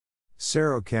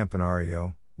Cerro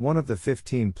Campanario, one of the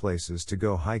 15 places to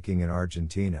go hiking in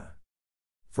Argentina.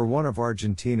 For one of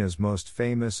Argentina's most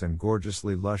famous and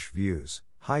gorgeously lush views,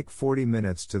 hike 40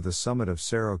 minutes to the summit of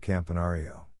Cerro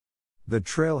Campanario. The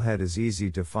trailhead is easy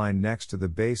to find next to the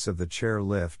base of the chair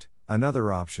lift,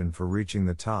 another option for reaching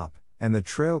the top, and the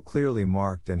trail clearly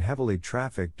marked and heavily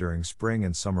trafficked during spring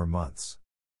and summer months.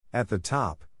 At the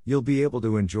top, you'll be able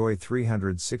to enjoy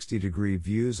 360-degree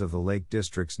views of the Lake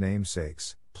District's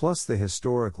namesakes, plus the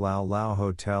historic Llao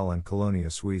Hotel and Colonia,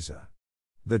 Suiza.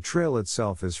 The trail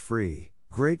itself is free,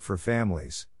 great for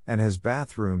families, and has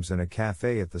bathrooms and a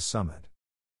café at the summit.